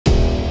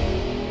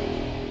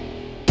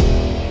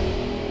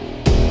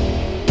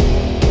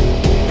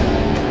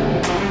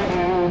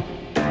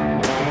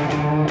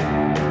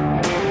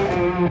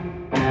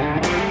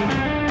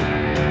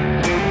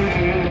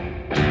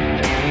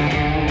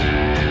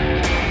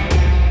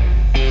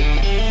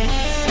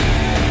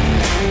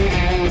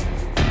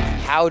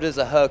how does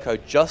a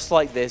Hurco just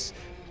like this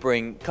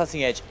bring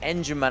cutting-edge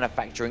engine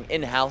manufacturing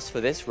in-house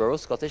for this rural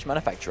Scottish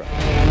manufacturer?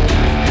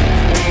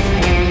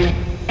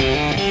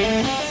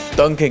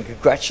 Duncan,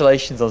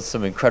 congratulations on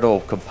some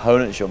incredible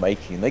components you're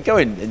making. They go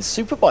in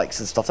superbikes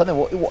and stuff, don't they?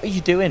 What are you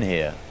doing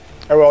here?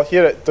 Well,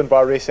 here at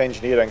Dunbar Race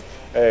Engineering,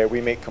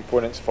 we make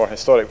components for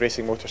historic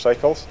racing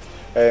motorcycles,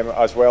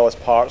 as well as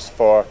parts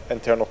for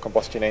internal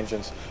combustion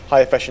engines,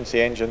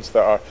 high-efficiency engines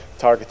that are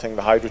targeting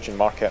the hydrogen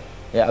market.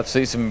 Yeah,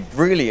 absolutely. Some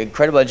really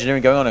incredible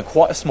engineering going on in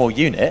quite a small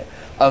unit.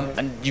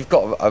 And you've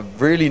got a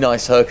really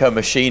nice Hurco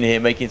machine here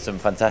making some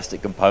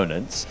fantastic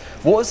components.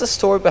 What was the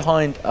story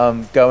behind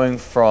going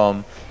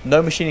from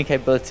no machining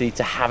capability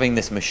to having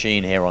this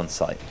machine here on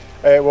site?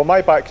 Well,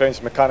 my background is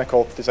a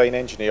mechanical design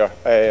engineer.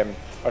 And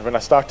when I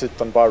started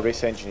Dunbar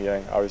Race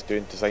Engineering, I was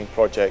doing design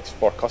projects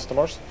for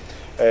customers.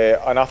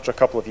 And after a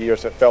couple of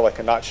years, it felt like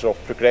a natural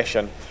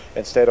progression,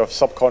 instead of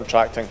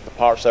subcontracting the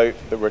parts out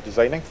that we're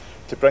designing,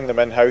 to bring them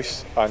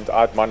in-house and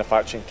add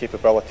manufacturing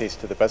capabilities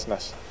to the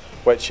business,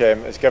 which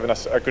has given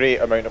us a great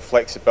amount of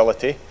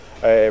flexibility,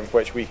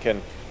 which we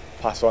can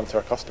pass on to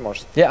our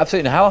customers. Yeah,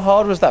 absolutely. And how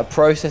hard was that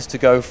process to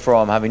go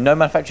from having no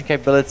manufacturing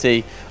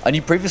capability, and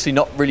you previously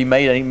not really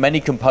made many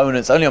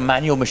components, only on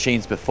manual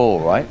machines before,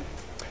 right?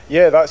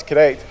 Yeah, that's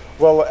correct.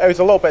 Well, it was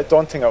a little bit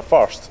daunting at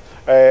first,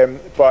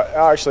 but it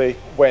actually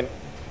went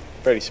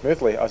very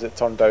smoothly, as it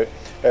turned out.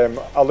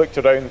 I looked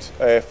around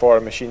for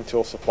a machine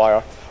tool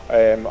supplier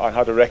and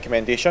had a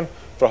recommendation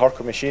for a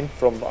Hurco machine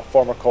from a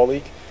former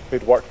colleague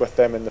who'd worked with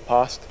them in the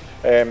past.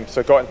 So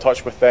I got in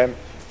touch with them,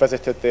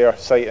 visited their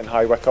site in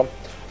High Wycombe,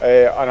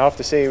 and I have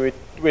to say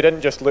we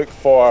didn't just look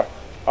for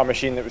a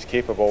machine that was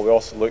capable, we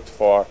also looked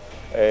for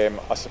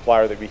a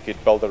supplier that we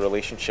could build a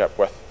relationship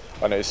with,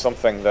 and it was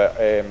something that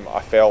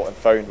I felt and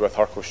found with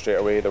Hurco straight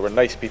away. They were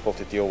nice people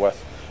to deal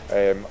with,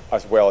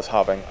 as well as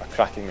having a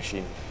cracking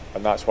machine,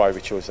 and that's why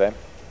we chose them.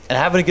 And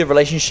having a good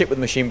relationship with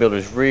the machine builder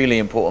is really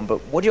important, but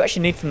what do you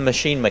actually need from the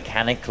machine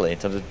mechanically in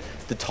terms of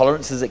the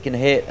tolerances it can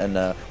hit and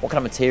what kind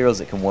of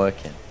materials it can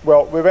work in?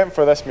 Well, we went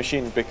for this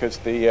machine because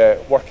the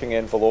working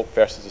envelope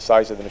versus the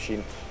size of the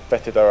machine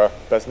fitted our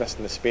business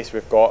and the space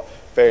we've got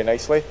very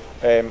nicely.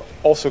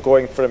 Also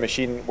going for a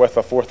machine with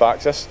a fourth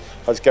axis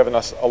has given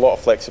us a lot of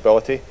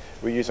flexibility.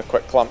 We use a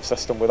quick clamp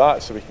system with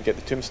that, so we can get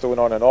the tombstone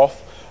on and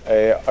off,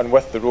 and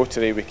with the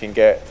rotary we can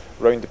get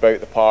round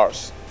about the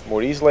parts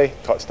more easily,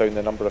 cuts down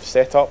the number of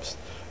setups.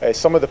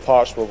 Some of the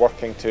parts we're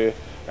working to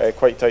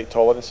quite tight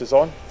tolerances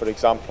on. For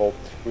example,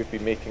 we've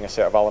been making a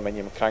set of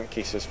aluminium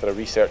crankcases for a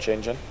research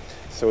engine,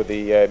 so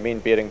the main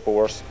bearing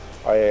bores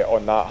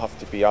on that have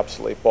to be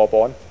absolutely bob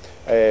on.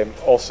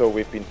 Also,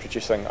 we've been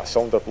producing a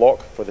cylinder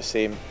block for the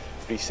same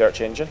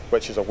research engine,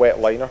 which is a wet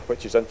liner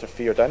which is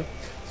interfered in.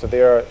 So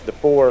the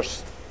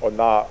bores on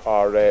that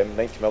are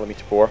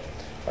 90mm bore,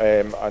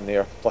 and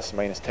they're plus or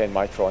minus 10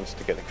 microns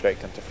to get the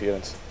correct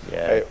interference,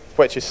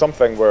 which is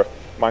something we're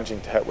managing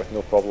to hit with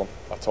no problem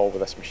at all with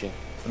this machine.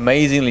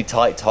 Amazingly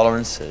tight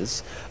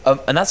tolerances,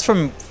 and that's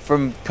from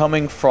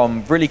coming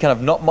from really kind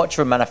of not much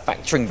of a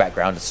manufacturing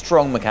background, a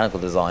strong mechanical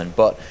design.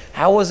 But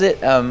how was it?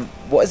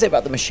 What is it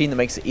about the machine that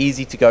makes it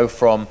easy to go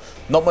from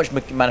not much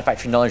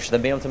manufacturing knowledge to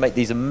then being able to make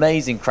these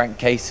amazing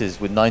crankcases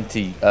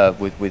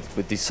with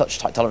with these such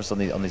tight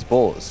tolerances on these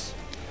bores?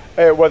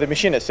 Well, the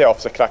machine itself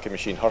is a cracking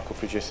machine. Hurco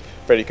produce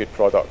very good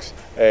products.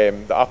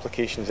 The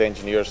applications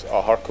engineers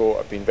at Hurco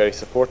have been very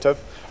supportive,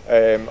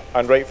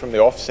 and right from the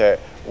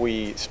offset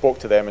we spoke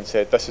to them and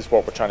said this is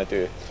what we're trying to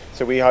do.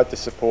 So we had the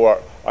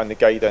support and the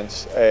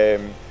guidance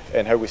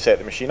in how we set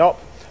the machine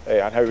up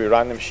and how we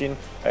ran the machine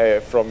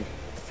from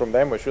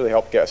them, which really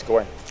helped get us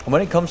going. And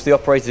when it comes to the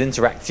operators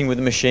interacting with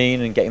the machine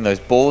and getting those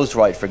bores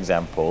right, for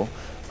example,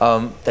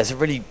 there's a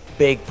really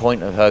big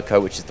point of Hurco,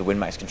 which is the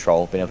WinMax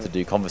control, being able to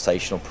do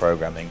conversational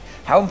programming.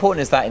 How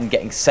important is that in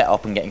getting set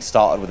up and getting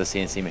started with a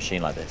CNC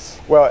machine like this?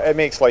 Well, it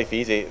makes life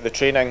easy. The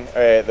training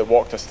that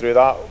walked us through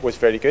that was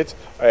very good,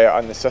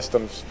 and the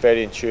system's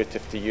very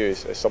intuitive to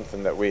use. It's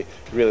something that we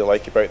really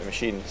like about the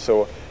machine.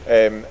 So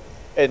in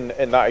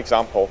that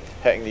example,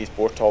 hitting these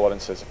bore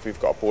tolerances, if we've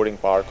got a boring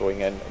bar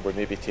going in and we're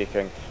maybe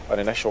taking an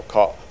initial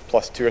cut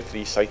plus 2 or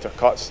 3 citer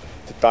cuts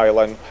to dial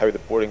in how the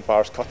boring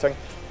bar is cutting,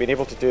 being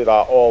able to do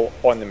that all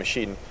on the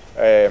machine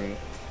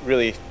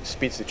really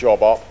speeds the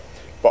job up,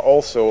 but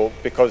also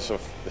because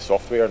of the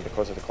software and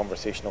because of the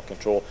conversational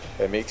control,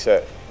 it makes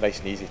it nice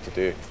and easy to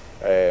do.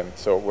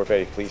 So we're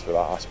very pleased with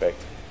that aspect.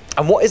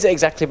 And what is it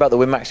exactly about the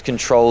WinMax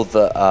control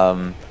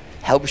that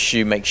helps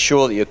you make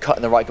sure that you're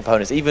cutting the right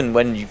components, even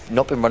when you've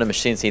not been running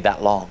CNC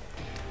that long?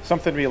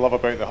 Something we love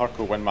about the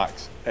Hurco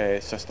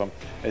WinMax system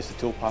is the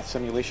toolpath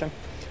simulation.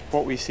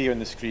 What we see on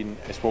the screen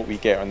is what we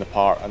get on the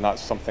part, and that's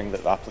something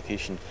that the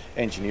application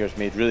engineers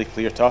made really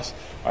clear to us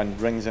and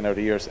rings in our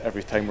ears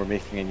every time we're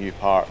making a new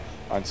part.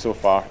 and so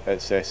far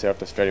it's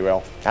served us very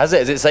well. Has it?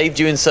 Has it saved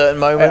you in certain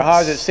moments? It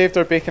has. It's saved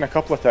our bacon a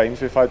couple of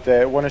times. We've had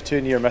 1 or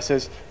 2 near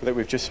misses that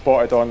we've just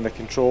spotted on the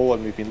control,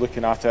 and we've been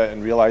looking at it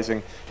and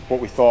realising what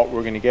we thought we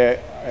were going to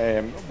get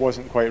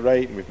wasn't quite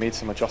right, and we've made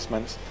some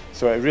adjustments.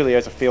 So it really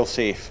is a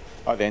fail-safe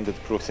at the end of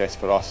the process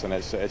for us, and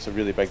it's a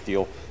really big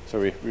deal. So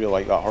we really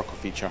like that Hurco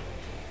feature.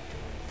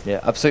 Yeah,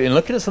 absolutely. And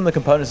looking at some of the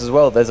components as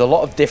well, there's a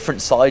lot of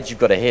different sides you've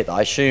got to hit that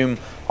I assume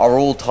are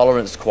all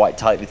toleranced quite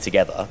tightly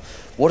together.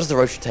 What does the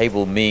rotary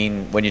table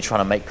mean when you're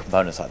trying to make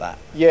components like that?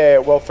 Yeah,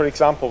 well, for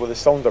example, with the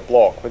cylinder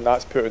block, when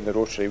that's put in the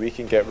rotary, we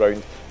can get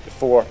round the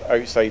 4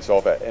 outsides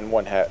of it in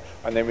one hit,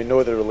 and then we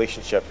know the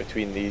relationship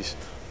between these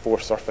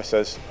 4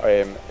 surfaces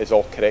is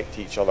all correct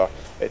to each other.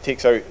 It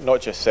takes out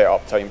not just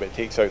setup time, but it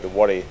takes out the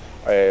worry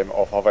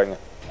of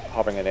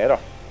having an error.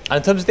 And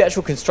in terms of the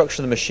actual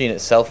construction of the machine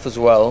itself as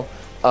well,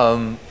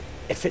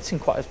 it fits in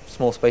quite a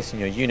small space in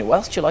your unit. What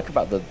else do you like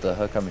about the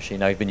Hurco machine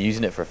now you've been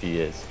using it for a few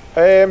years?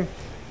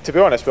 To be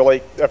honest, we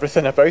like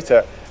everything about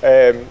it,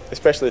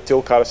 especially the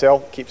tool carousel.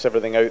 Keeps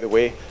everything out of the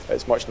way.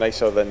 It's much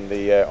nicer than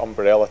the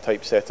umbrella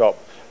type setup.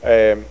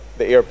 The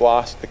air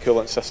blast, the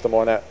coolant system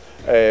on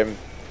it,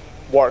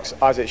 works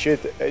as it should.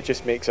 It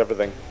just makes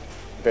everything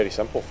very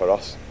simple for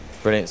us.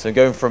 Brilliant. So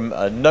going from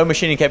no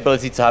machining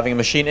capability to having a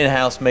machine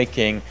in-house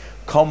making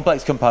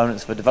complex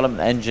components for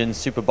development engines,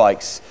 super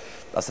bikes,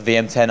 that's the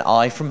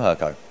VM10i from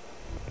Hurco.